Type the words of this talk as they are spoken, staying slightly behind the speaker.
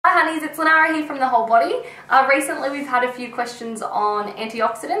honeys, it's Lynara here from The Whole Body. Recently we've had a few questions on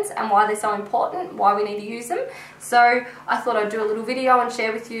antioxidants and why they're so important, why we need to use them. So I thought I'd do a little video and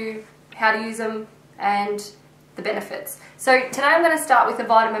share with you how to use them and the benefits. So today I'm going to start with the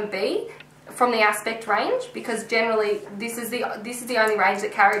vitamin B from the Aspect range, because generally this is the only range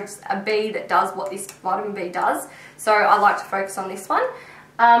that carries a B that does what this vitamin B does. So I like to focus on this one.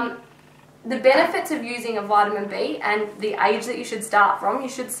 The benefits of using a vitamin B and the age that you should start from, you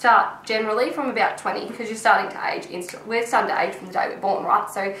should start generally from about 20, because you're starting to age instantly. We're starting to age from the day we're born, right?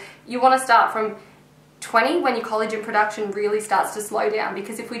 So you want to start from 20 when your collagen production really starts to slow down,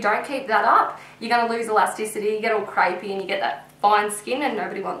 because if we don't keep that up, you're going to lose elasticity, you get all crepey and you get that fine skin, and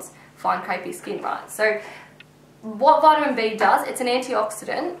nobody wants fine crepey skin, right? So what vitamin B does, it's an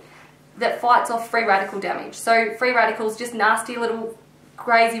antioxidant that fights off free radical damage. So free radicals, just nasty little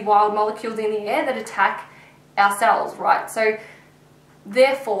crazy wild molecules in the air that attack our cells, right? So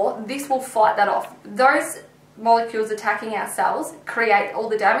therefore this will fight that off. Those molecules attacking our cells create all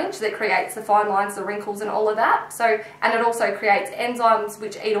the damage that creates the fine lines, the wrinkles and all of that. So, and it also creates enzymes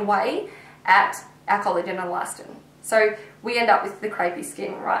which eat away at our collagen and elastin. So we end up with the crepey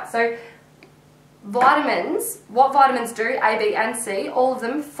skin, right? So vitamins, what vitamins do, A, B and C, all of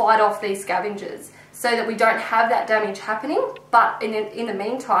them fight off these scavengers so that we don't have that damage happening. But in the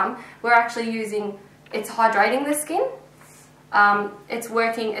meantime, we're actually using, it's hydrating the skin. It's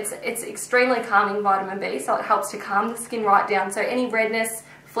working, it's extremely calming, vitamin B, so it helps to calm the skin right down. So any redness,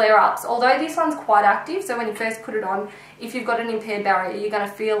 flare-ups, although this one's quite active, so when you first put it on, if you've got an impaired barrier, you're going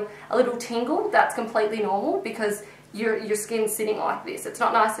to feel a little tingle. That's completely normal, because your skin's sitting like this. It's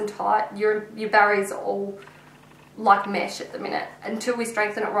not nice and tight. Your barrier's all like mesh at the minute, until we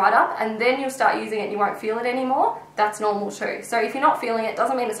strengthen it right up, and then you'll start using it and you won't feel it anymore. That's normal too. So if you're not feeling it,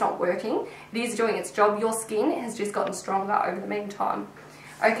 doesn't mean it's not working. It is doing its job. Your skin has just gotten stronger over the meantime.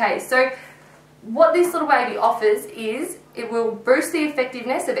 Okay, so what this little baby offers is it will boost the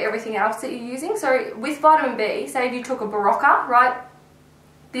effectiveness of everything else that you're using. So with vitamin B, say if you took a Berocca, right,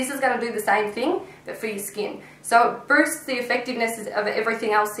 this is going to do the same thing, but for your skin. So it boosts the effectiveness of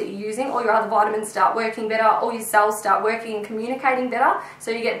everything else that you're using. All your other vitamins start working better, all your cells start working and communicating better. So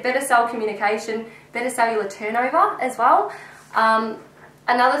you get better cell communication, better cellular turnover as well.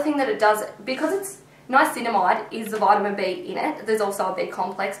 Another thing that it does, because it's niacinamide is the vitamin B in it. There's also a B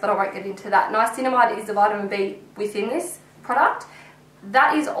complex, but I won't get into that. Niacinamide is the vitamin B within this product.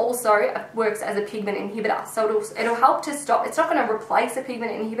 That is also works as a pigment inhibitor. So it'll help to stop, it's not going to replace a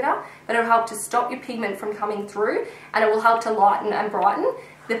pigment inhibitor, but it'll help to stop your pigment from coming through, and it will help to lighten and brighten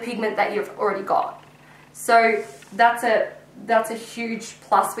the pigment that you've already got. So that's a huge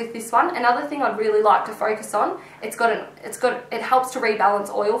plus with this one. Another thing I'd really like to focus on, it helps to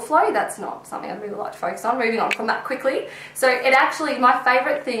rebalance oil flow. That's not something I'd really like to focus on. Moving on from that quickly. So it actually, my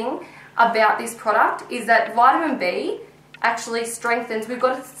favorite thing about this product is that vitamin B actually strengthens. We've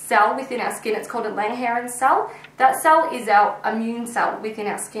got a cell within our skin, it's called a Lynara cell. That cell is our immune cell within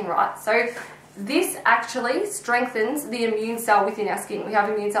our skin, right? So this actually strengthens the immune cell within our skin. We have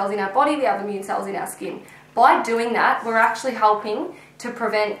immune cells in our body, we have immune cells in our skin. By doing that, we're actually helping to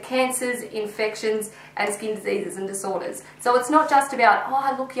prevent cancers, infections and skin diseases and disorders. So it's not just about, oh,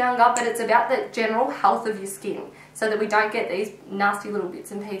 I look younger, but it's about the general health of your skin, so that we don't get these nasty little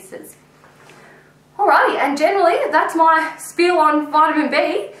bits and pieces. Alrighty, and generally that's my spiel on vitamin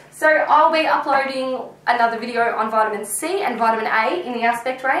B. So I'll be uploading another video on vitamin C and vitamin A in the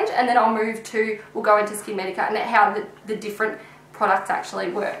Aspect range, and then we'll go into Skin Medica and how the different products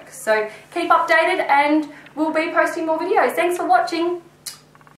actually work. So keep updated and we'll be posting more videos. Thanks for watching.